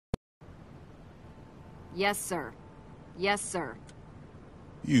Yes, sir. Yes, sir.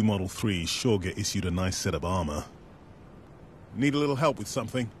 You Model 3s sure get issued a nice set of armor. Need a little help with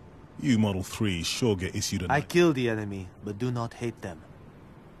something? You Model 3s sure get issued a I kill the enemy, but do not hate them.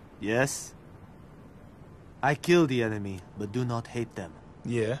 Yes? I kill the enemy, but do not hate them.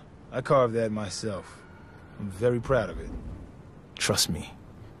 Yeah, I carved that myself. I'm very proud of it. Trust me,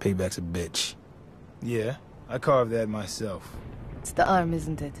 payback's a bitch. Yeah, I carved that myself. It's the arm,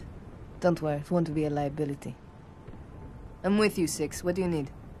 isn't it? Don't worry, it won't be a liability. I'm with you, Six. What do you need?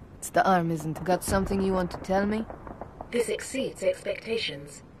 It's the arm, isn't it? Got something you want to tell me? This exceeds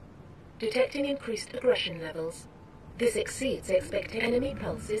expectations. Detecting increased aggression levels. This exceeds expectations. Enemy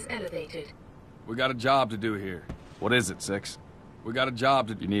pulse is elevated. We got a job to do here. What is it, Six? We got a job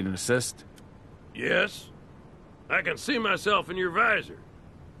to... You need an assist? Yes. I can see myself in your visor.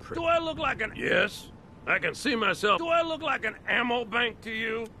 Do I look like an... Yes. I can see myself... Do I look like an ammo bank to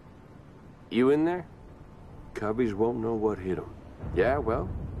you? You in there? Cubbies won't know what hit them. Yeah, well,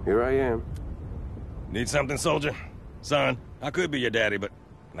 here I am. Need something, soldier? Son, I could be your daddy, but...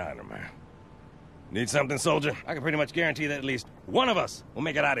 Nah, never mind. Need something, soldier? I can pretty much guarantee that at least one of us will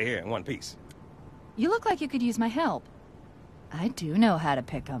make it out of here in one piece. You look like you could use my help. I do know how to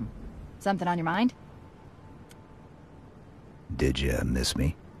pick 'em. Something on your mind? Did you miss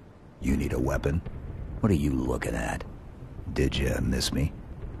me? You need a weapon? What are you looking at? Did you miss me?